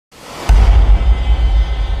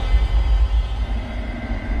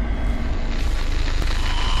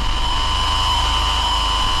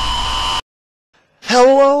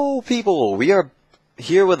Hello people, we are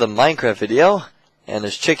here with a Minecraft video, and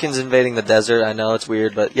there's chickens invading the desert. I know it's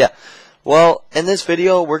weird, but yeah. Well, in this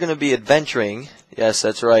video we're going to be adventuring. Yes,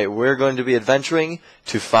 that's right, we're going to be adventuring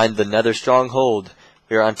to find the Nether Stronghold.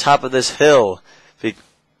 We are on top of this hill. Hi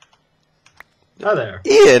there.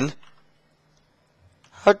 Ian?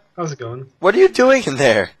 How's it going? What are you doing in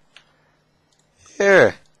there?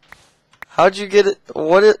 Here. How'd you get it?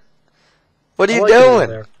 What are you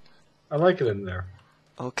doing? I like it in there.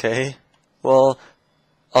 Okay. Well,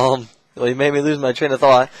 you made me lose my train of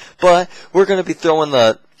thought. But we're going to be throwing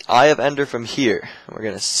the Eye of Ender from here. We're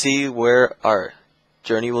going to see where our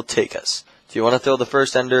journey will take us. Do you want to throw the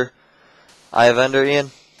first Ender, Eye of Ender,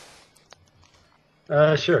 Ian?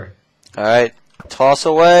 Sure. Alright. Toss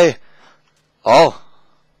away. Oh.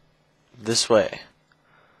 This way.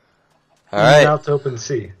 Alright. Out to open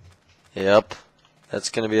sea. Yep.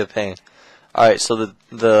 That's going to be a pain. Alright, so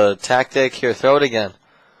the tactic here, throw it again.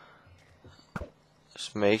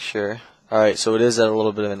 Just make sure. Alright, so it is at a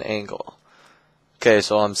little bit of an angle. Okay,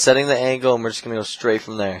 so I'm setting the angle and we're just going to go straight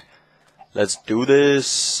from there. Let's do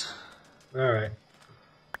this. Alright.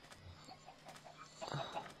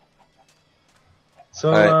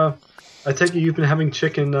 So, All right. I take it you've been having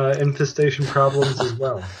chicken infestation problems as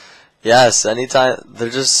well. Yes, anytime.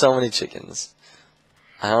 There's just so many chickens.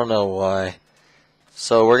 I don't know why.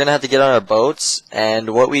 So we're going to have to get on our boats, and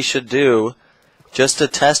what we should do, just to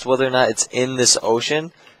test whether or not it's in this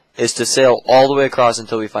ocean, is to sail all the way across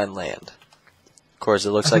until we find land. Of course,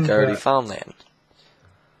 it looks like I already found land.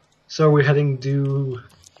 So we're heading to,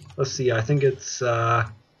 let's see, I think it's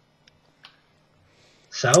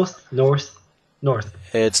south, north.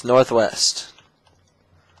 It's northwest.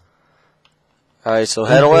 Alright, so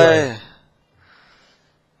head away.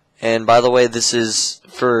 And by the way, this is,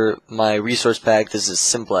 for my resource pack, this is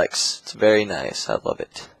Simplex. It's very nice. I love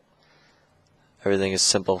it. Everything is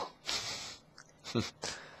simple.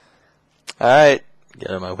 Alright.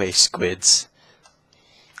 Get out of my way, squids.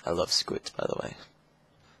 I love squids, by the way.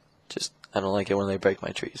 Just, I don't like it when they break my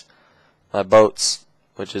trees. My boats,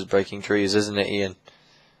 which is breaking trees, isn't it, Ian?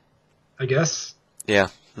 I guess. Yeah.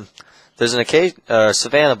 There's an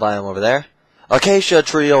savanna biome over there. Acacia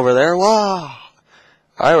tree over there. Wow.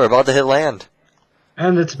 Alright, we're about to hit land.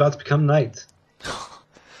 And it's about to become night.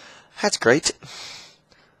 That's great.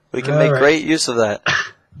 We can make great use of that.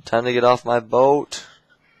 Time to get off my boat.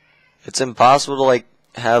 It's impossible to, like,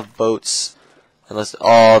 have boats unless...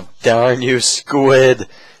 Oh, darn you, squid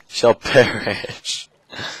shall perish.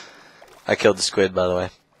 I killed the squid, by the way.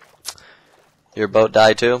 Your boat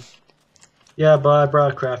died, too? Yeah, but I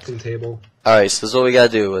brought a crafting table. Alright, so this is what we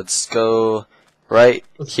gotta do. Let's go right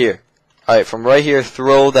here. Alright, from right here,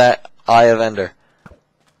 throw that Eye of Ender.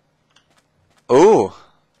 Ooh,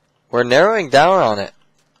 we're narrowing down on it.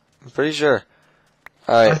 I'm pretty sure.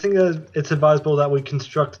 Alright. I think it's advisable that we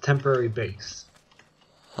construct a temporary base.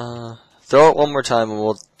 Throw it one more time and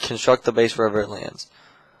we'll construct the base wherever it lands.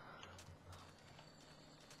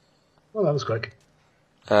 Well, that was quick.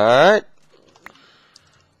 Alright.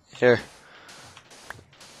 Here.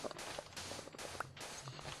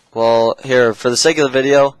 Well, here, for the sake of the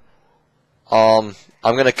video, I'm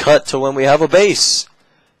gonna cut to when we have a base.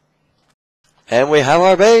 And we have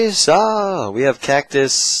our base. We have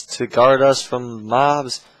cactus to guard us from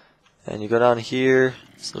mobs. And you go down here,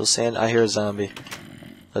 this little sand. I hear a zombie.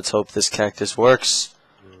 Let's hope this cactus works.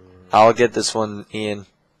 I'll get this one, Ian.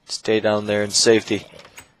 Stay down there in safety.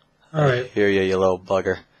 Alright. I hear you little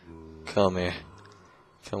bugger. Come here.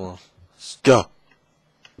 Come on. Let's go.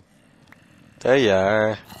 There you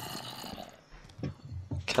are.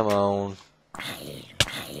 Come on.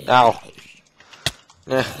 Ow.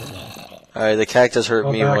 Alright, the cactus hurt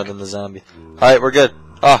me more than the zombie. Alright, we're good.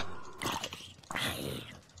 Ah.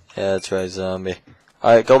 Yeah, that's right, zombie.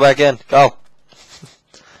 Alright, go back in. Go.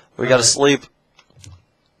 We gotta sleep.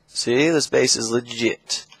 See, this base is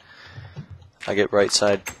legit. I get right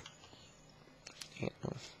side.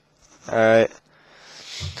 Alright.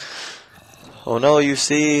 Oh no, you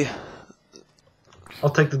see... I'll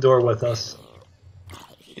take the door with us.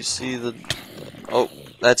 You see the... Oh,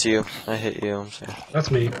 that's you. I hit you. I'm sorry. That's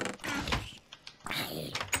me.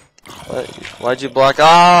 What? Why'd you block?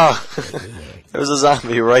 Ah! There was a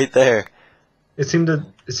zombie right there. It seemed a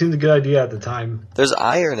good idea at the time. There's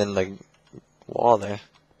iron in the wall there.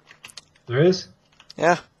 There is?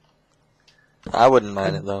 Yeah. I wouldn't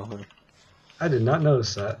mind it though. I did not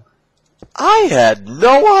notice that. I had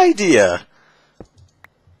no idea.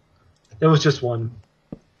 It was just one.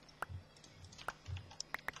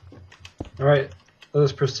 Alright, let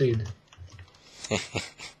us proceed.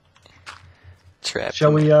 Trap.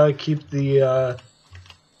 Shall we keep the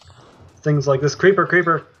things like this. Creeper,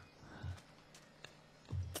 creeper.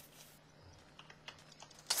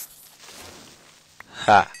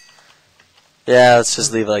 Ha. Yeah, let's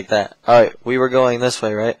just leave it like that. Alright, we were going this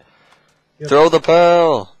way, right? Yep. Throw the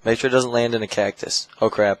pearl! Make sure it doesn't land in a cactus. Oh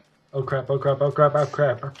crap. Oh crap, oh crap, oh crap, oh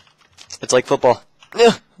crap. It's like football.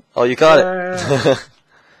 Yeah. Oh, you caught it.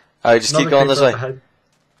 Alright, just keep going this way. Ahead.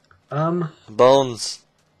 Bones.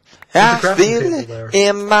 There's a I crafting feel table it there.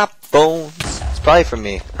 in my bones. It's probably from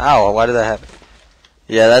me. Ow, why did that happen?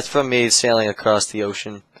 Yeah, that's from me sailing across the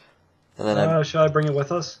ocean. And then Should I bring it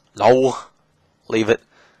with us? No. Leave it.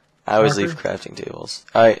 I always Marker? leave crafting tables.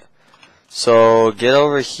 Alright. So, get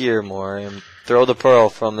over here more and throw the pearl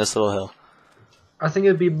from this little hill. I think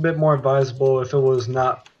it'd be a bit more advisable if it was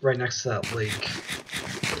not right next to that lake.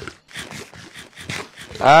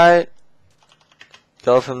 Alright.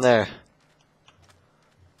 Go from there.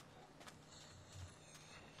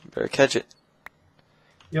 You better catch it.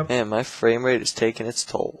 Yep. Man, my frame rate is taking its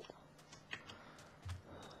toll.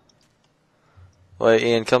 Wait,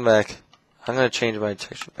 Ian, come back. I'm gonna change my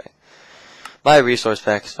texture pack. My resource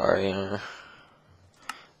pack, sorry.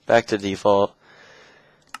 Back to default.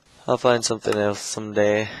 I'll find something else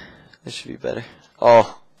someday. This should be better.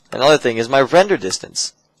 Oh, another thing is my render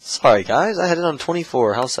distance. Sorry, guys, I had it on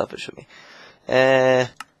 24. How selfish of me. I'll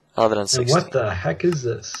have it on 60. And what the heck is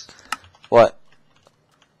this? What?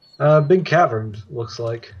 Big cavern, looks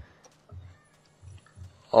like.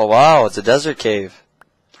 Oh, wow, it's a desert cave.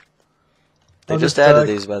 They I'll just just, added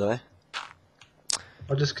these, by the way.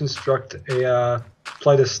 I'll just construct a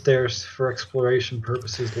flight of stairs for exploration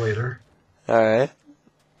purposes later. Alright.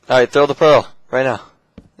 Alright, throw the pearl. Right now.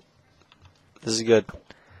 This is good.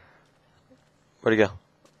 Where'd it go?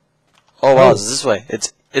 Oh wow, it's this way.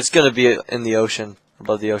 It's gonna be in the ocean.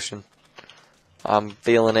 Above the ocean. I'm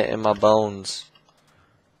feeling it in my bones.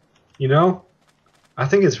 You know, I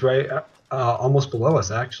think it's right almost below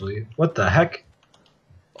us, actually. What the heck?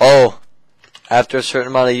 Oh! After a certain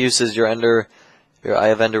amount of uses, your Eye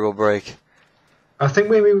of Ender will break. I think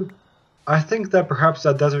that perhaps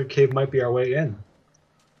that desert cave might be our way in.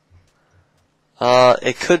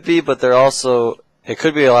 It could be, but it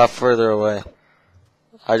could be a lot further away.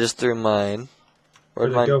 I just threw mine.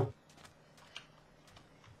 Where'd Where'd it mine go?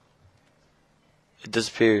 It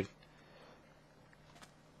disappeared.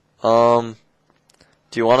 Do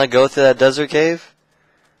you want to go to that desert cave?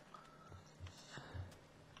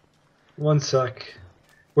 One sec.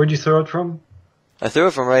 Where'd you throw it from? I threw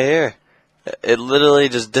it from right here. It literally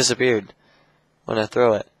just disappeared when I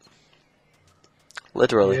throw it.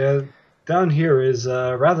 Literally. Yeah, down here is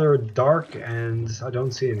rather dark and I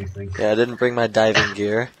don't see anything. Yeah, I didn't bring my diving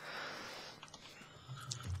gear.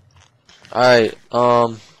 Alright,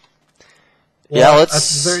 yeah,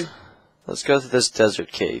 let's go to this desert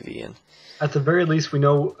cave, Ian. At the very least, we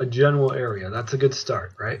know a general area. That's a good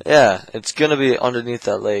start, right? Yeah, it's gonna be underneath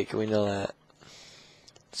that lake, we know that.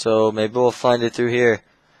 So maybe we'll find it through here.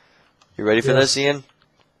 You ready for this, Ian?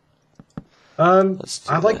 I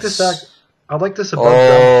like this above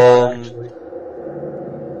ground actually.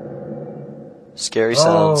 Scary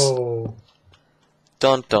sounds. Oh.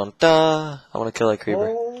 Dun dun dun. I wanna kill that creeper.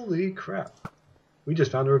 Holy crap. We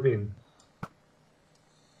just found a ravine.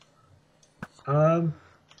 Boom.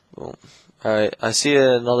 Alright, I see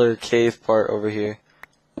another cave part over here.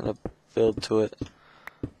 I'm gonna build to it.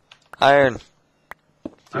 Iron.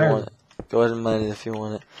 If you want it. Go ahead and mine it if you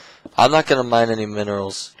want it. I'm not gonna mine any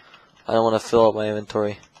minerals. I don't want to fill up my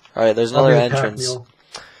inventory. Alright, there's another entrance.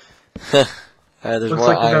 Alright, there's Looks more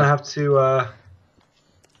like iron. we're gonna have to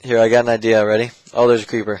Here, I got an idea. Ready? Oh, there's a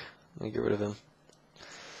creeper. Let me get rid of him.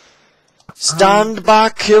 Stand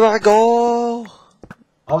back, here I go!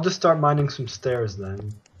 I'll just start mining some stairs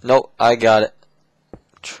then. Nope, I got it.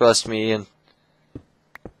 Trust me, Ian.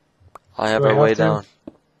 I have our way down.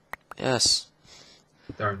 Yes.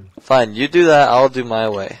 Darn. Fine, you do that, I'll do my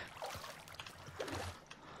way.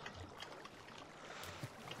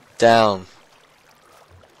 Down.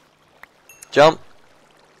 Jump!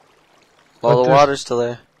 While the water's still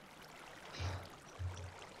there.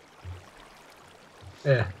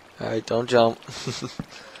 Yeah. Alright, don't jump.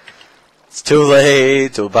 It's too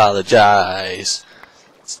late to apologize.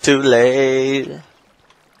 It's too late.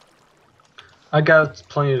 I got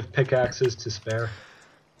plenty of pickaxes to spare.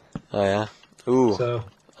 Oh yeah? Ooh. So.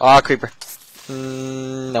 Ah, creeper.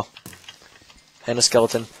 No. And a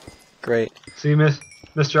skeleton. Great. See,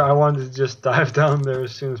 Mister, I wanted to just dive down there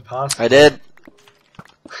as soon as possible. I did.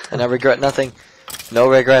 And I regret nothing. No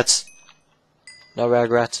regrets. No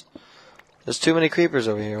regrets. There's too many creepers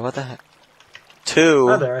over here. What the heck? Too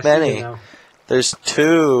Oh, there, I see many. you now. There's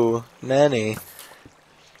too many.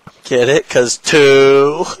 Get it? 'Cause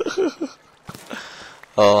 2.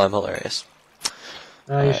 Oh, I'm hilarious.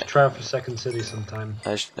 You should try out for Second City sometime.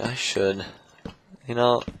 I should. You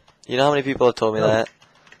know how many people have told me that?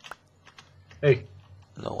 Hey.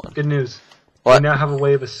 No one. Good news. What? We now have a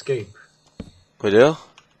way of escape. We do?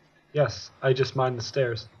 Yes, I just mined the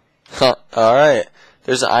stairs. Huh, alright.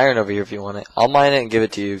 There's iron over here if you want it. I'll mine it and give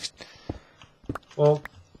it to you. Well,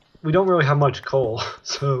 we don't really have much coal,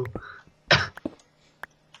 so...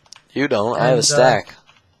 You don't. I have a stack.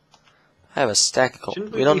 I have a stack of coal.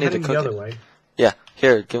 We don't need to cook the other it. way? Yeah,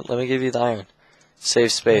 here, let me give you the iron.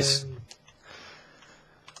 Save space.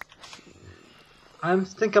 I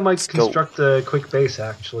think I might construct a quick base,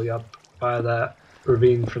 actually, up by that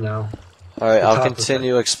ravine for now. Alright, I'll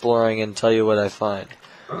continue exploring and tell you what I find.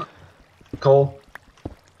 Coal?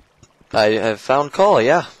 I have found coal,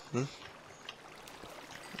 yeah.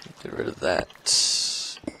 Get rid of that.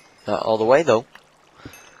 Not all the way, though.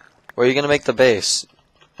 Where are you going to make the base?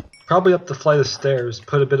 Probably up the flight of stairs.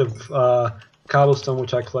 Put a bit of cobblestone,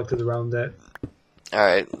 which I collected around it.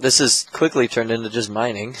 Alright, this has quickly turned into just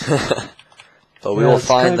mining. But we will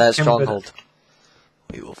find that stronghold.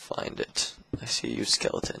 We will find it. I see you,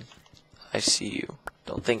 skeleton. I see you.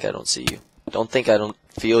 Don't think I don't see you. Don't think I don't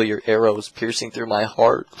feel your arrows piercing through my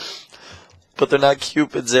heart. But they're not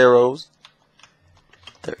Cupid's arrows.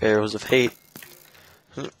 They're arrows of hate.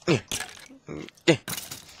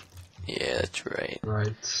 Yeah, that's right.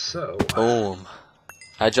 Right, so... Boom.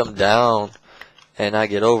 I jump down, and I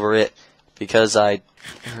get over it, because I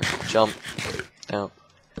jump down.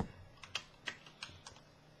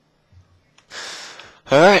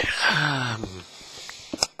 Alright.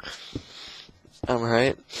 I'm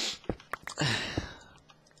right.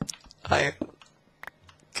 I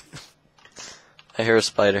hear a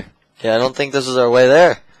spider. Yeah, I don't think this is our way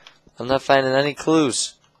there. I'm not finding any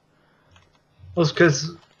clues. Well, it's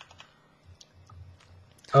because...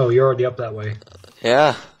 Oh, you're already up that way.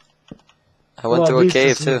 Yeah. I went through a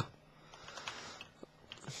cave, too.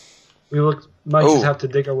 We might just have to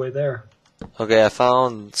dig our way there. Okay, I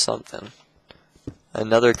found something.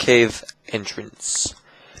 Another cave entrance.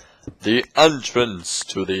 The entrance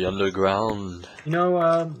to the underground. You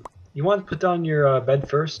know, you want to put down your bed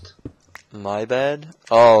first? My bed?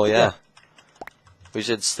 Oh, yeah. We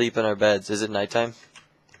should sleep in our beds. Is it nighttime?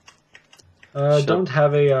 Don't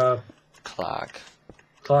have a clock.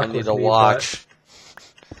 I need a watch.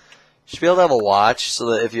 You should be able to have a watch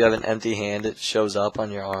so that if you have an empty hand, it shows up on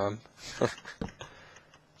your arm.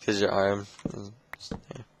 Because your arm...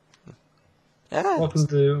 Yeah. Welcome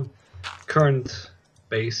to current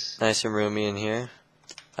base. Nice and roomy in here.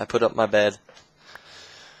 I put up my bed.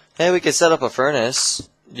 Hey, we could set up a furnace.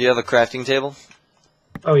 Do you have a crafting table?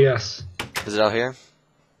 Oh, yes. Is it out here?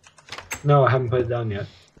 No, I haven't put it down yet.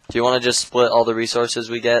 Do you want to just split all the resources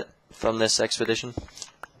we get from this expedition?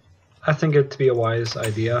 I think it to be a wise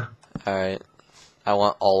idea. Alright. I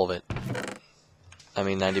want all of it. I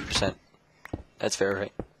mean 90%. That's fair,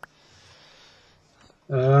 right?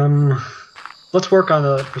 Let's work on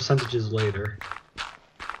the percentages later.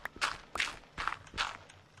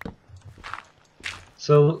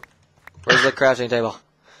 So... Where's the crafting table?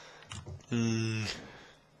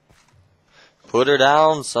 Put her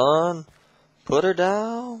down, son. Put her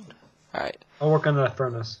down. Alright. I'll work on that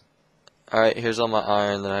furnace. Alright, here's all my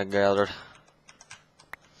iron that I gathered.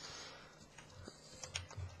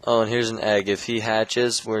 Oh, and here's an egg. If he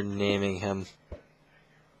hatches, we're naming him.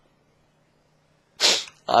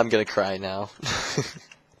 I'm gonna cry now.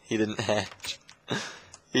 He didn't hatch.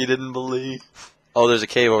 He didn't believe. Oh, there's a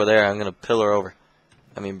cave over there. I'm gonna pillar over.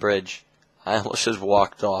 I mean bridge. I almost just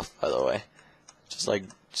walked off, by the way.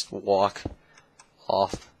 Just walk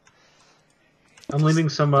off. I'm leaving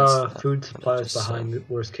some food supplies behind the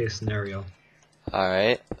worst case scenario.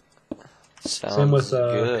 Alright. Sounds Same with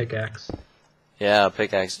good. pickaxe. Yeah, a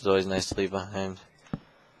pickaxe is always nice to leave behind.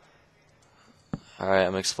 Alright,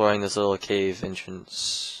 I'm exploring this little cave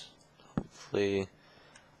entrance. Hopefully...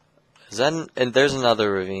 Is that and there's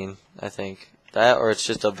another ravine, I think. That, or it's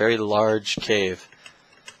just a very large cave.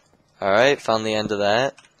 Alright, found the end of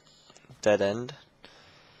that. Dead end.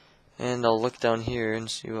 And I'll look down here and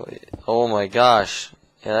see what... Oh my gosh.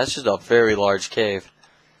 Yeah, that's just a very large cave.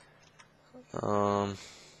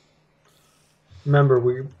 Remember,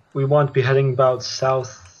 we want to be heading about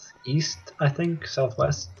southeast, I think?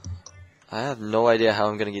 Southwest? I have no idea how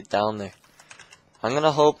I'm going to get down there. I'm going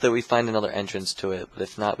to hope that we find another entrance to it, but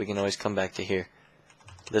if not, we can always come back to here.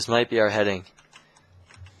 This might be our heading.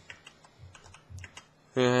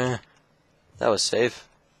 That was safe.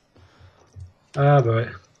 Ah, boy.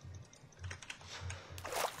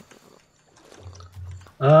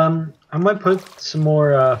 I might put some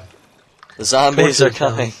more The zombies are Torches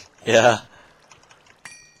coming. Yeah.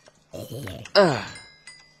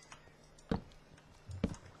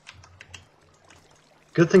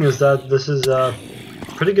 Good thing is that this is a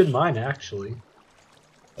pretty good mine, actually.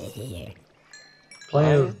 Plenty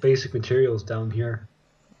of basic materials down here.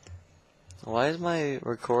 Why is my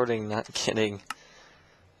recording not getting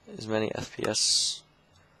as many FPS?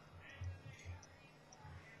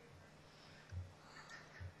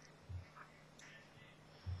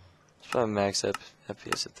 Let's probably max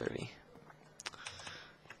FPS at 30.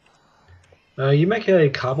 You make a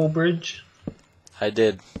cobble bridge? I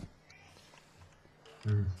did.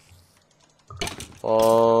 Hmm.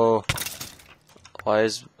 Oh, why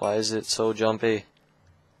is it so jumpy?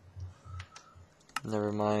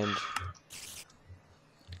 Never mind.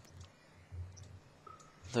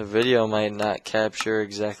 The video might not capture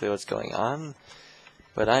exactly what's going on,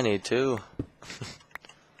 but I need to.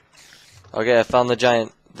 Okay, I found the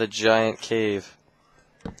giant cave.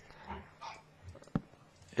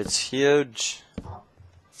 It's huge.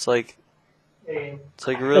 It's like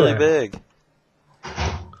really big.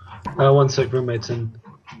 One sec, roommate's in.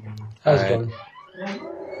 How's it going?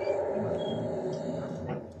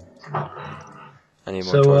 I need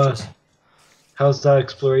more torches. How's that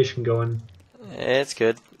exploration going? It's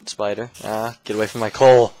good. Spider. Get away from my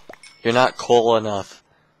coal. You're not coal enough.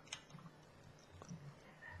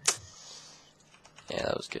 Yeah,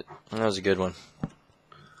 that was good. That was a good one.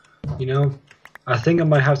 You know, I think I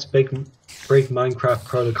might have to break Minecraft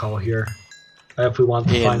protocol here. If we want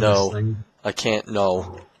to find this thing. I can't,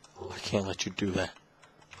 no. I can't let you do that.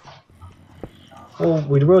 Well,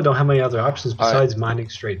 we really don't have any other options besides mining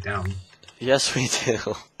straight down. Yes, we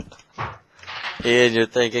do. Ian, you're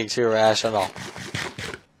thinking too rational.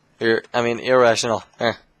 Irrational.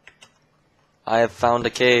 I have found a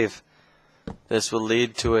cave. This will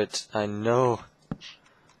lead to it. I know.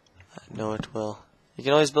 I know it will. You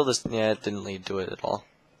can always build this. Yeah, it didn't lead to it at all.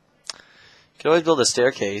 You can always build a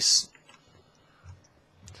staircase.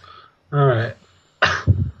 Alright.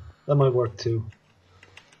 That might work too.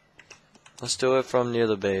 Let's do it from near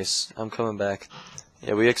the base. I'm coming back.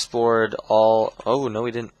 Yeah, we explored all... Oh, no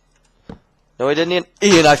we didn't. No we didn't, Ian.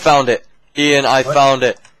 Ian, I found it. Ian, I found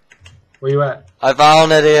it. Where you at? I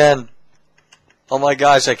found it, Ian. Oh my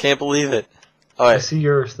gosh, I can't believe it. Alright. I see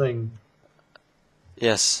your thing.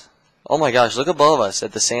 Yes. Oh my gosh, look above us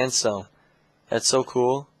at the sandstone. That's so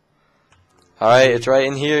cool. Alright, it's right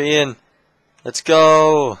in here, Ian. Let's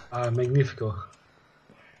go. Magnifico.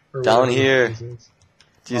 Down here.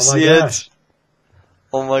 Do you see it?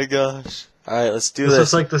 Oh my gosh. Alright, let's do this. This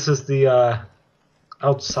looks like this is the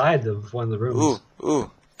outside of one of the rooms.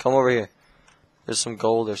 Ooh. Come over here. There's some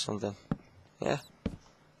gold or something. Yeah.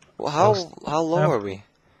 Well, how low are we?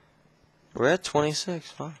 We're at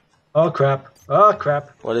 26. Wow. Oh crap. Oh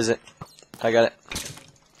crap. What is it? I got it.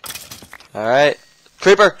 Alright.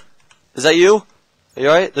 Creeper! Is that you? Are you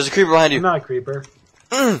alright? There's a creeper behind you. I'm not a creeper.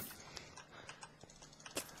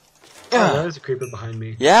 Oh, there's a creeper behind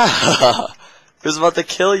me. Yeah! He was about to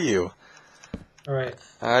kill you. Alright.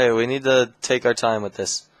 Alright, we need to take our time with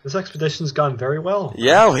this. This expedition's gone very well.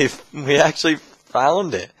 Yeah, we actually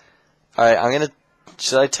found it. Alright,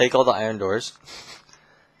 should I take all the iron doors?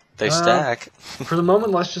 They stack. For the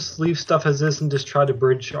moment, let's just leave stuff as is and just try to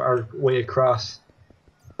bridge our way across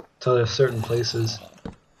to certain places.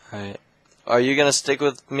 Alright. Are you gonna stick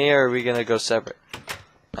with me or are we gonna go separate?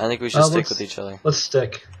 I think we should stick with each other. Let's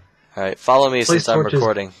stick. Alright, follow me since I'm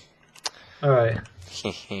recording. Alright.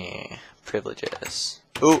 Privileges.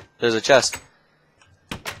 Ooh, there's a chest.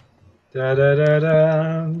 Da da da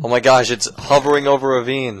da. Oh my gosh, it's hovering over a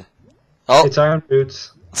ravine. Oh! It's iron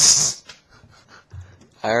boots.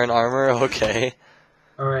 Iron armor, okay.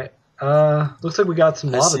 Alright. Looks like we got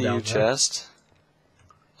some lava down there. I see you, chest.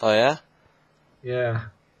 Oh yeah? Yeah.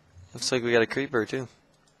 Looks like we got a creeper too.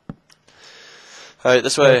 Alright,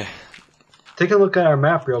 this way. Take a look at our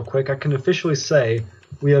map real quick. I can officially say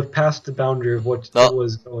we have passed the boundary of what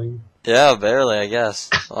was going. Yeah, barely, I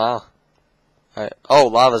guess. Wow. Alright. Oh,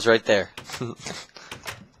 lava's right there. Didn't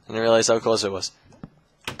realize how close it was.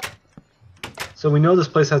 So we know this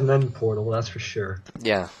place has an end portal, that's for sure.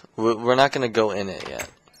 Yeah. We're not going to go in it yet.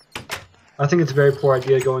 I think it's a very poor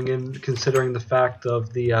idea going in, considering the fact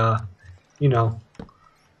of the, you know,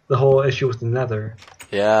 the whole issue with the nether.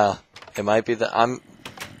 Yeah. It might be that I'm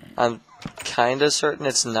kind of certain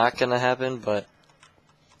it's not going to happen, but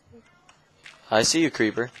I see you,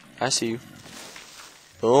 creeper. I see you.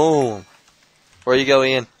 Boom. Where you go,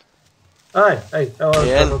 Ian? Alright, hey.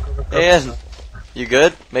 Ian, you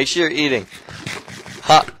good? Make sure you're eating.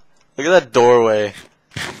 Ha! Look at that doorway.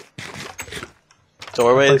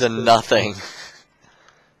 Doorway to nothing.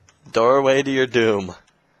 Doorway to your doom.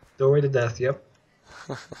 Doorway to death, yep.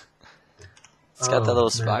 It's got that little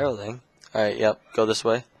spiral thing. Alright, yep, go this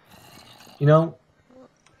way. You know,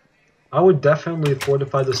 I would definitely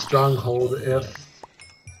fortify the stronghold if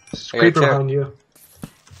creeper behind you.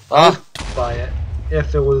 I would buy it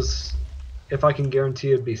if I can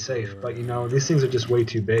guarantee it'd be safe. But you know, these things are just way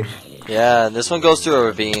too big. Yeah, this one goes through a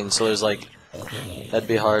ravine, so there's like that'd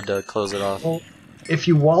be hard to close it off. Well, if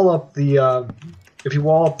you wall up the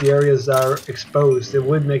areas that are exposed, it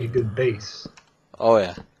would make a good base. Oh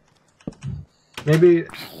yeah. Maybe.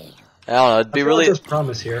 I don't know. It'd be really. There's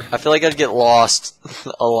promise here. I feel like I'd get lost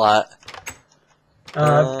a lot.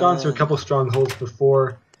 I've gone through a couple strongholds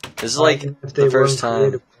before. This is like the first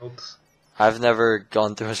time. I've never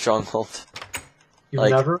gone through a stronghold. You've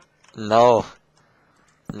never? No.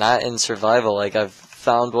 Not in survival. Like, I've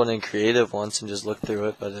found one in creative once and just looked through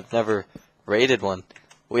it, but I've never raided one.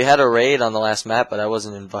 We had a raid on the last map, but I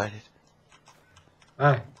wasn't invited.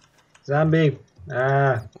 Ah. Zombie.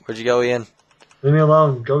 Ah. Where'd you go, Ian? Leave me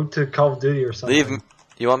alone. Go to Call of Duty or something. Leave me.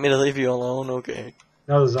 You want me to leave you alone? Okay.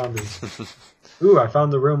 No, the zombies. Ooh, I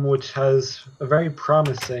found the room which has a very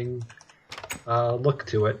promising look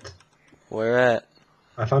to it. Where at?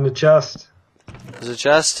 I found a chest. There's a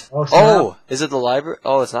chest? Oh, is it the library?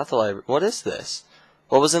 Oh, it's not the library. What is this?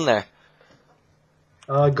 What was in there?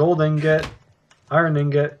 Gold ingot, iron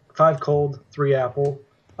ingot, 5 cold, 3 apple.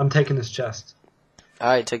 I'm taking this chest.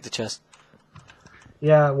 Alright, take the chest.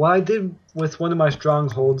 Yeah, what I did with one of my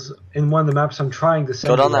strongholds in one of the maps I'm trying to send.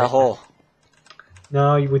 Go down that hole.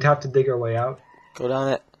 No, you would have to dig our way out. Go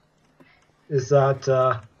down it. Is that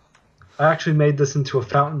I actually made this into a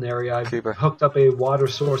fountain area. I hooked up a water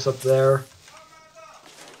source up there.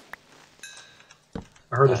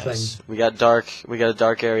 I heard a thing. We got a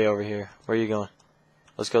dark area over here. Where are you going?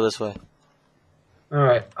 Let's go this way.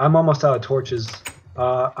 Alright, I'm almost out of torches.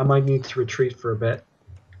 I might need to retreat for a bit.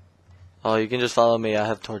 Oh, you can just follow me. I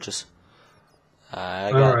have torches.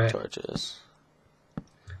 I got torches.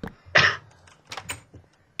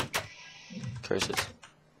 Curses.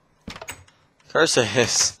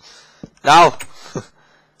 Curses! No!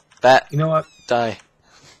 Bat. You know what? Die.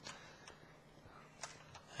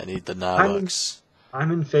 I need the Novox.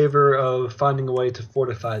 I'm in favor of finding a way to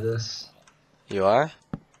fortify this. You are?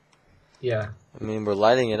 Yeah. I mean, we're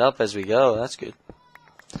lighting it up as we go. That's good.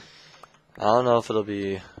 I don't know if it'll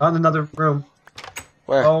be... Found another room.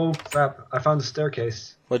 Where? Oh, crap. I found a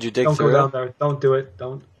staircase. What'd you dig through? through? Don't go down there. Don't do it.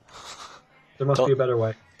 Don't. There must be a better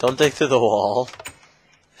way. Don't dig through the wall.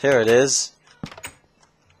 Here it is.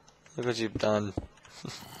 Look what you've done.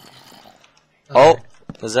 Oh!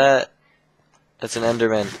 Is that... That's an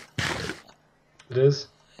Enderman. It is?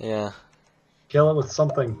 Yeah. Kill it with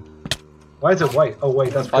something. Why is it white? Oh,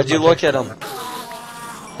 wait, that's... Why'd you look at him?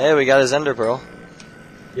 Hey, we got his Ender Pearl.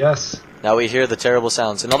 Yes. Now we hear the terrible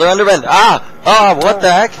sounds. Another Enderman! Ah! Ah! What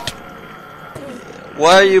the heck?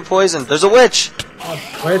 Why are you poisoned? There's a witch!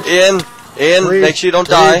 Witch? Ian! Please. Make sure you don't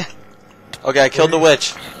die. Okay, I killed the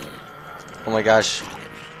witch. Oh my gosh.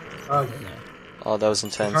 Oh, that was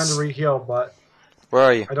intense. I'm trying to re-heal, but... Where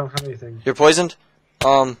are you? I don't have anything. You're poisoned?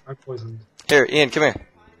 I'm poisoned. Here, Ian, come here.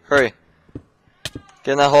 Hurry.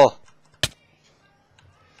 Get in that hole.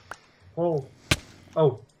 Oh.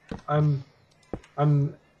 Oh. I'm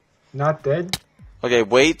not dead? Okay,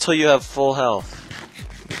 wait till you have full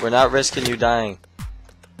health. We're not risking you dying.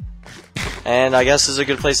 And I guess this is a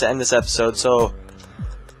good place to end this episode. So,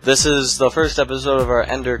 this is the first episode of our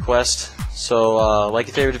Ender Quest. So, like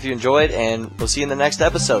and favorite if you enjoyed, and we'll see you in the next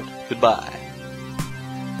episode. Goodbye.